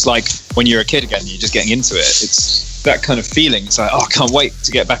 Just like when you're a kid again, you're just getting into it. It's that kind of feeling. It's like, oh, I can't wait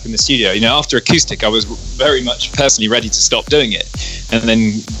to get back in the studio. After acoustic, I was very much personally ready to stop doing it, and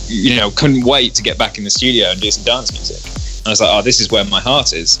then couldn't wait to get back in the studio and do some dance music. And I was like, oh, this is where my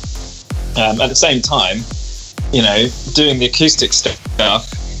heart is. At the same time, doing the acoustic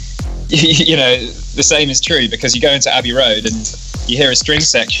stuff, the same is true, because you go into Abbey Road and you hear a string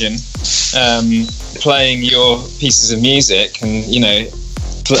section playing your pieces of music, and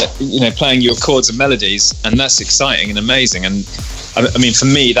playing your chords and melodies, and that's exciting and amazing. And I mean, for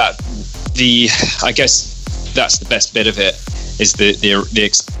me, I guess that's the best bit of it, is the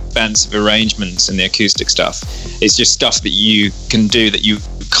expansive arrangements and the acoustic stuff. It's just stuff that you can do that you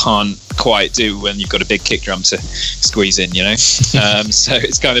can't quite do when you've got a big kick drum to squeeze in, so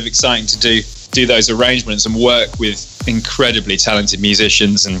it's kind of exciting to do those arrangements and work with incredibly talented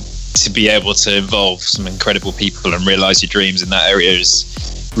musicians, and to be able to involve some incredible people and realize your dreams in that area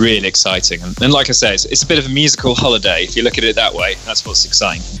is really exciting. And like I say, it's a bit of a musical holiday if you look at it that way. That's what's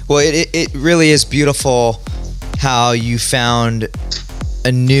exciting. Well, it really is beautiful how you found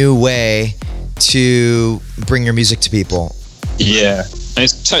a new way to bring your music to people. Yeah. And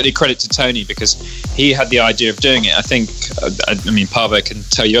it's totally credit to Tony, because he had the idea of doing it. I think, I mean, Parvo can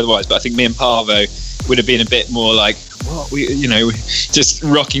tell you otherwise, but I think me and Parvo would have been a bit more like, what, just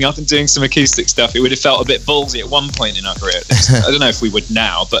rocking up and doing some acoustic stuff. It would have felt a bit ballsy at one point in our career. I don't know if we would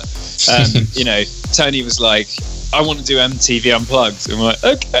now, but, Tony was like, I want to do MTV Unplugged. And we're like,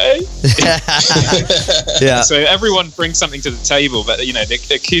 okay. Yeah. So everyone brings something to the table, but,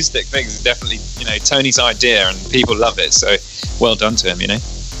 the acoustic thing is definitely, Tony's idea, and people love it. So well done to him,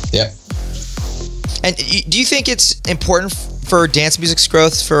 Yeah. And do you think it's important for dance music's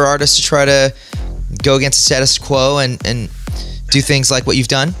growth for artists to try to go against the status quo and do things like what you've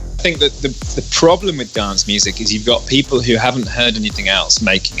done? I think that the problem with dance music is you've got people who haven't heard anything else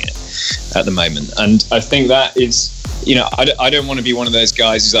making it at the moment. And I think that is, you know, I don't want to be one of those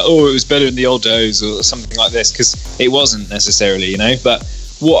guys who's like, oh, it was better in the old days or something like this, because it wasn't necessarily, you know. But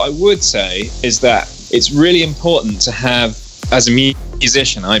what I would say is that it's really important to have, as a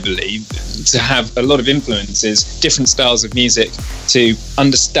musician, I believe, to have a lot of influences, different styles of music, to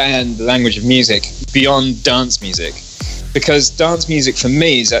understand the language of music beyond dance music. Because dance music for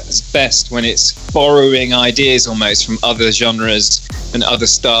me is at its best when it's borrowing ideas almost from other genres and other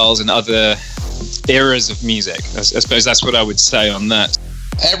styles and other eras of music. I suppose that's what I would say on that.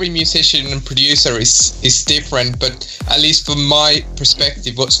 Every musician and producer is different, but at least from my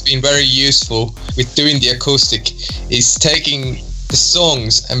perspective, what's been very useful with doing the acoustic is taking the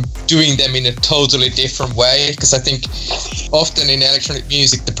songs and doing them in a totally different way, because I think often in electronic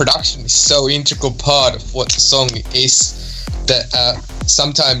music the production is so integral part of what the song is that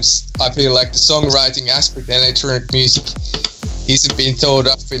sometimes I feel like the songwriting aspect in electronic music isn't being thought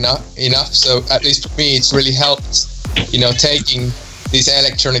of enough. So at least for me it's really helped, you know, taking these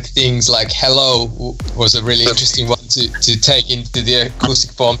electronic things like Hello was a really interesting one to take into the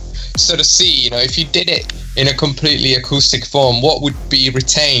acoustic form, so to see, you know, if you did it in a completely acoustic form, what would be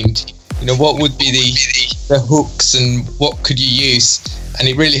retained, you know, what would be the hooks and what could you use. And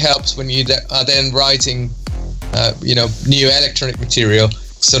it really helps when you are then writing you know, new electronic material,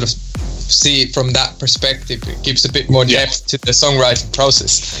 sort of see it from that perspective. It gives a bit more depth to the songwriting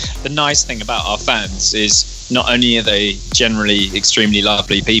process. The nice thing about our fans is not only are they generally extremely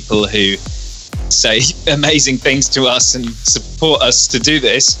lovely people who say amazing things to us and support us to do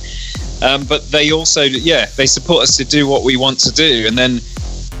this, but they also, they support us to do what we want to do, and then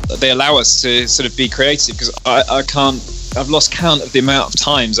they allow us to sort of be creative, because I've lost count of the amount of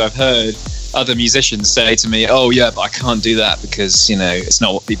times I've heard other musicians say to me, oh yeah, but I can't do that because, you know, it's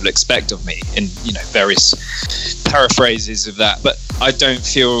not what people expect of me, in, you know, various paraphrases of that. But I don't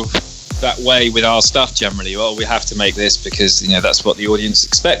feel that way with our stuff generally. Well, we have to make this because, you know, that's what the audience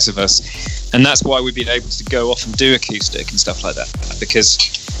expects of us, and that's why we've been able to go off and do acoustic and stuff like that,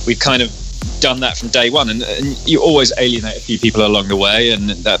 because we've kind of done that from day one. And you always alienate a few people along the way,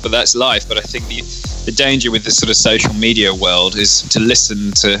 but that's life. But I think the danger with the sort of social media world is to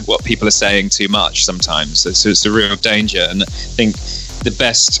listen to what people are saying too much sometimes. So it's a real danger. And I think the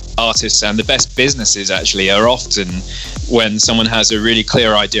best artists and the best businesses actually are often when someone has a really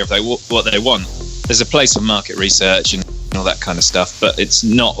clear idea of what they want. There's a place for market research and all that kind of stuff, but it's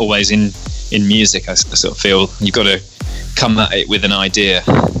not always in music. I sort of feel you've got to come at it with an idea,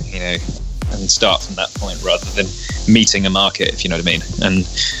 you know, and start from that point rather than meeting a market, if you know what I mean. And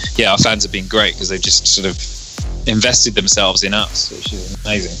yeah, our fans have been great because they've just sort of invested themselves in us, which is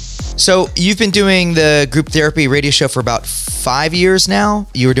amazing. So you've been doing the Group Therapy radio show for about 5 years now.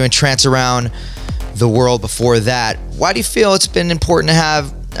 You were doing Trance Around the World before that. Why do you feel it's been important to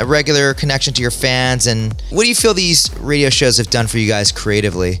have a regular connection to your fans, and what do you feel these radio shows have done for you guys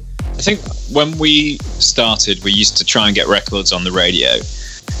creatively? I think when we started, we used to try and get records on the radio.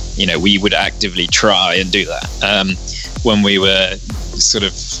 You know, we would actively try and do that when we were sort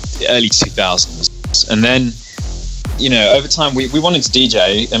of early 2000s. And then, you know, over time we wanted to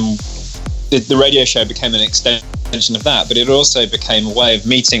DJ, and the radio show became an extension of that, but it also became a way of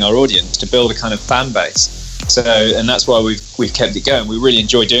meeting our audience, to build a kind of fan base. So, and that's why we've kept it going. We really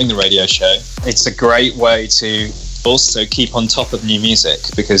enjoy doing the radio show. It's a great way to also keep on top of new music,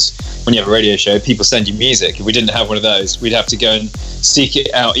 because when you have a radio show, people send you music. If we didn't have one of those, we'd have to go and seek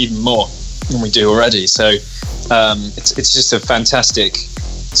it out even more than we do already. So it's just a fantastic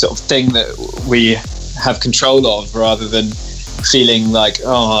sort of thing that we have control of, rather than feeling like,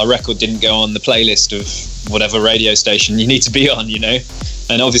 oh, our record didn't go on the playlist of whatever radio station you need to be on, you know.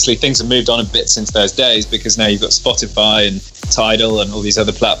 And obviously things have moved on a bit since those days, because now you've got Spotify and Tidal and all these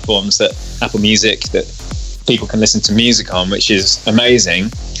other platforms, that Apple Music, that people can listen to music on, which is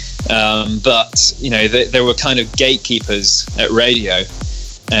amazing. But, you know, there were kind of gatekeepers at radio,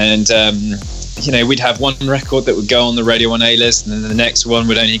 and, you know, we'd have one record that would go on the Radio 1A list, and then the next one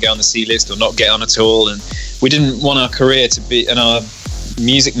would only go on the C list or not get on at all. And we didn't want our career to be, and our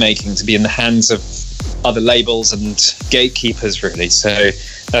music making to be, in the hands of other labels and gatekeepers, really. So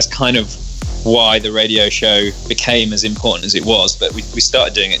that's kind of why the radio show became as important as it was. But we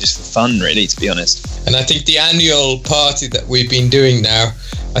started doing it just for fun, really, to be honest. And I think the annual party that we've been doing now,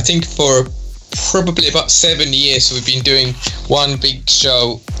 I think for probably about 7 years, we've been doing one big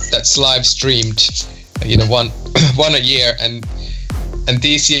show that's live streamed, you know, one a year. And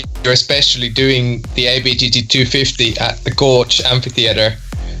this year we're especially doing the ABGT 250 at the Gorge Amphitheater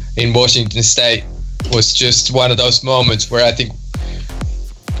in Washington State. Was just one of those moments where I think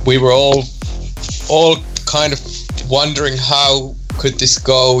we were all kind of wondering how could this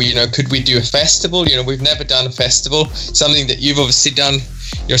go, you know, could we do a festival? You know, we've never done a festival, something that you've obviously done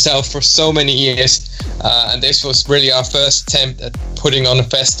yourself for so many years, and this was really our first attempt at putting on a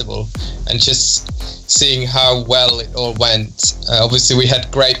festival and just seeing how well it all went. Obviously we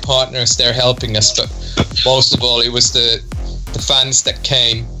had great partners there helping us, but most of all it was the fans that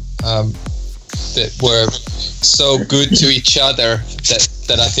came, that were so good to each other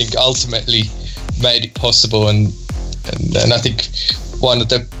that I think ultimately made it possible, and I think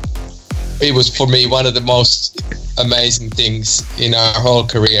it was for me one of the most amazing things in our whole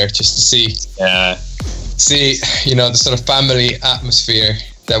career, just to see you know, the sort of family atmosphere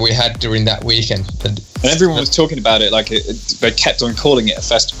that we had during that weekend. And everyone was talking about it, like they kept on calling it a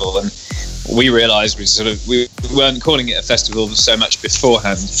festival, and we realised we weren't calling it a festival so much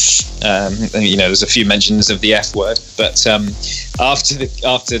beforehand. And, you know, there's a few mentions of the F word, but after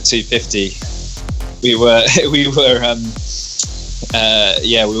 250, we were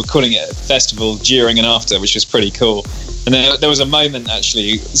calling it a festival during and after, which was pretty cool. And then there was a moment,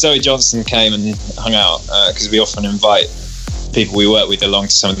 actually, Zoe Johnson came and hung out, because we often invite people we work with along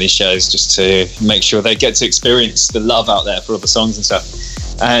to some of these shows just to make sure they get to experience the love out there for all the songs and stuff.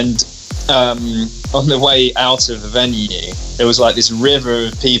 And on the way out of the venue, there was like this river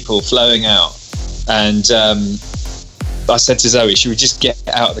of people flowing out, and I said to Zoe, should we just get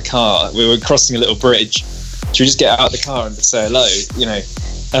out of the car? We were crossing a little bridge. Should we just get out of the car and say hello, you know?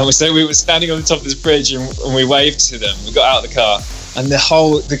 And so we were standing on the top of this bridge, and we waved to them. We got out of the car, and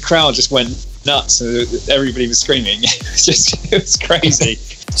the crowd just went nuts. Everybody was screaming. It was crazy.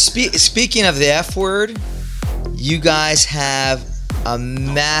 Speaking of the F word, you guys have a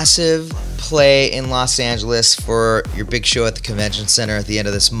massive play in Los Angeles for your big show at the convention center at the end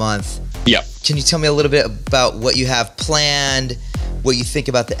of this month. Yeah. Can you tell me a little bit about what you have planned, what you think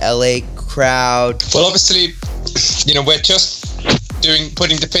about the LA crowd? Well, obviously, you know, we're just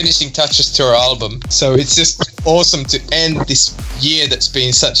putting the finishing touches to our album, so it's just awesome to end this year that's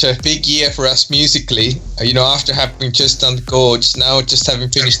been such a big year for us musically. You know, after having just done Gorge, now just having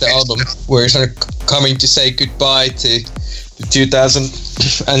finished the album, we're sort of coming to say goodbye to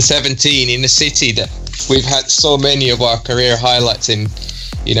 2017 in a city that we've had so many of our career highlights in.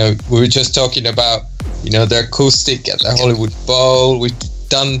 You know, we were just talking about, you know, the acoustic at the Hollywood Bowl. We've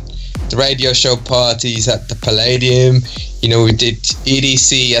done the radio show parties at the Palladium. You know, we did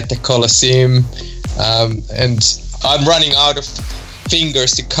EDC at the Coliseum, and I'm running out of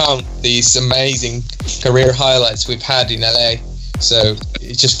fingers to count these amazing career highlights we've had in LA. So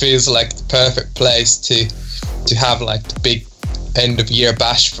it just feels like the perfect place to have like the big end of year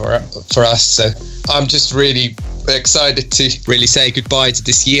bash for us. So I'm just really excited to really say goodbye to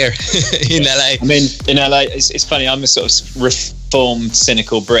this year in LA. I mean, in LA, it's funny, I'm a sort of reformed,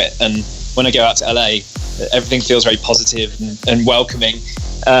 cynical Brit, and when I go out to LA, everything feels very positive and welcoming,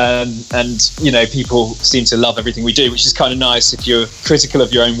 and you know, people seem to love everything we do, which is kind of nice if you're critical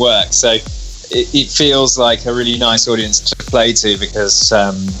of your own work. So it feels like a really nice audience to play to, because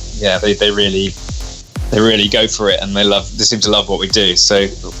they really go for it, and they seem to love what we do. So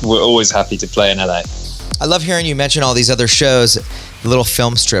we're always happy to play in LA. I love hearing you mention all these other shows. The little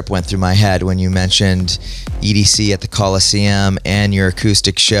film strip went through my head when you mentioned EDC at the Coliseum and your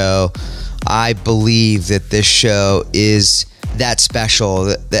acoustic show. I believe that this show is that special.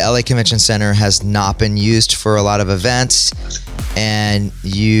 The LA Convention Center has not been used for a lot of events, and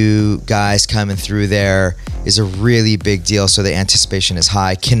you guys coming through there is a really big deal, so the anticipation is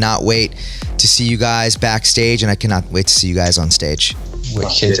high. Cannot wait to see you guys backstage, and I cannot wait to see you guys on stage.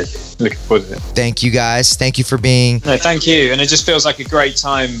 Looking forward to it. Thank you guys. Thank you for being... No, thank you. And it just feels like a great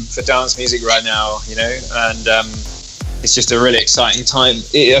time for dance music right now, you know, and it's just a really exciting time.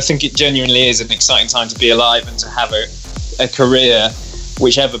 I think it genuinely is an exciting time to be alive and to have a career,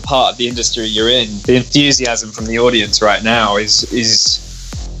 whichever part of the industry you're in. The enthusiasm from the audience right now is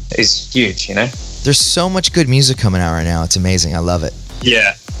huge, you know. There's so much good music coming out right now. It's amazing. I love it.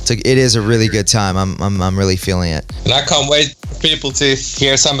 Yeah. It is a really good time. I'm really feeling it. And I can't wait for people to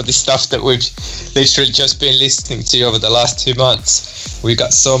hear some of the stuff that we've literally just been listening to over the last 2 months. We've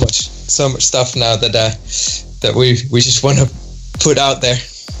got so much stuff now that we just want to put out there.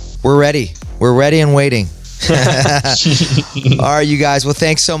 We're ready and waiting. All right, you guys. Well,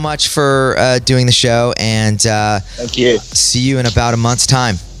 thanks so much for doing the show, and thank you. See you in about a month's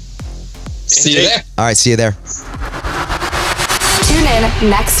time. See you there. All right, see you there. Tune in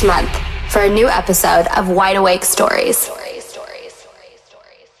next month for a new episode of Wide Awake Stories.